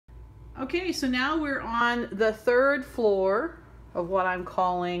Okay, so now we're on the third floor of what I'm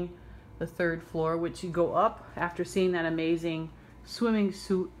calling the third floor, which you go up after seeing that amazing swimming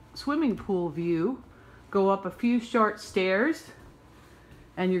pool view. Go up a few short stairs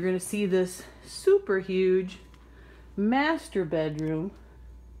and you're going to see this super huge master bedroom.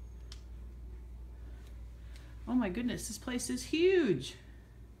 Oh my goodness, this place is huge.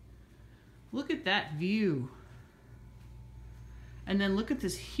 Look at that view. And then look at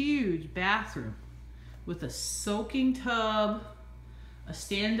this huge bathroom with a soaking tub, a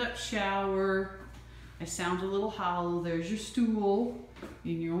stand-up shower. I sound a little hollow. There's your stool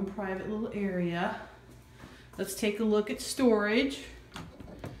in your own private little area. Let's take a look at storage.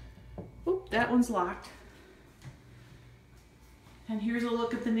 Oop, that one's locked. And here's a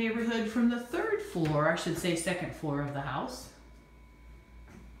look at the neighborhood from the third floor, I should say second floor of the house.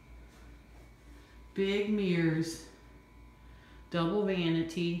 Big mirrors. Double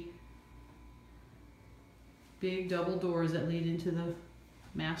vanity, big double doors that lead into the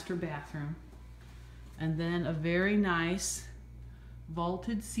master bathroom, and then a very nice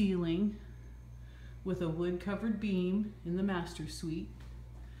vaulted ceiling with a wood covered beam in the master suite.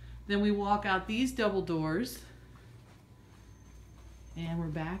 Then we walk out these double doors and we're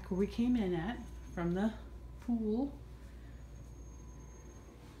back where we came in at from the pool.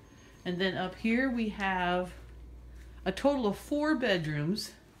 And then up here we have a total of 4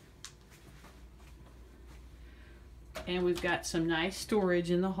 bedrooms, and we've got some nice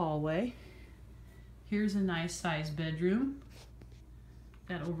storage in the hallway. Here's a nice sized bedroom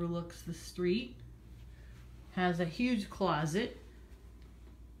that overlooks the street, has a huge closet.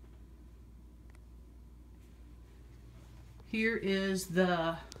 Here is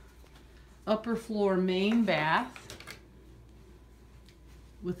the upper floor main bath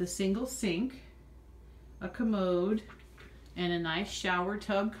with a single sink, a commode, and a nice shower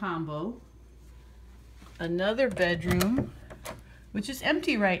tub combo. Another bedroom, which is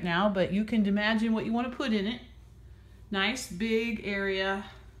empty right now, but you can imagine what you want to put in it. Nice big area,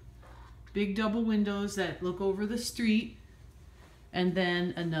 big double windows that look over the street, and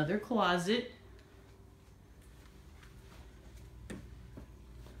then another closet.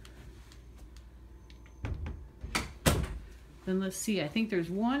 Then let's see, I think there's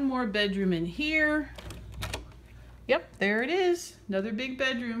one more bedroom in here. Yep, there it is. Another big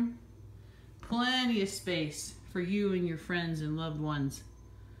bedroom. Plenty of space for you and your friends and loved ones.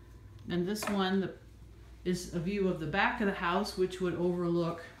 And this one is a view of the back of the house, which would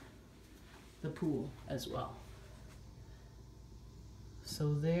overlook the pool as well.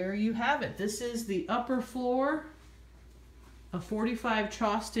 So there you have it. This is the upper floor of 45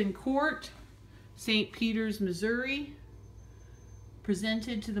 Chaunston Court, St. Peters, Missouri.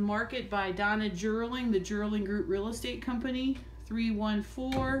 Presented to the market by Donna Jerling, the Jerling Group Real Estate Company,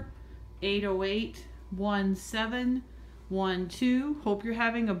 314-808-1712. Hope you're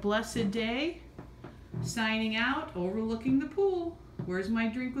having a blessed day. Signing out, overlooking the pool. Where's my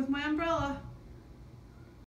drink with my umbrella?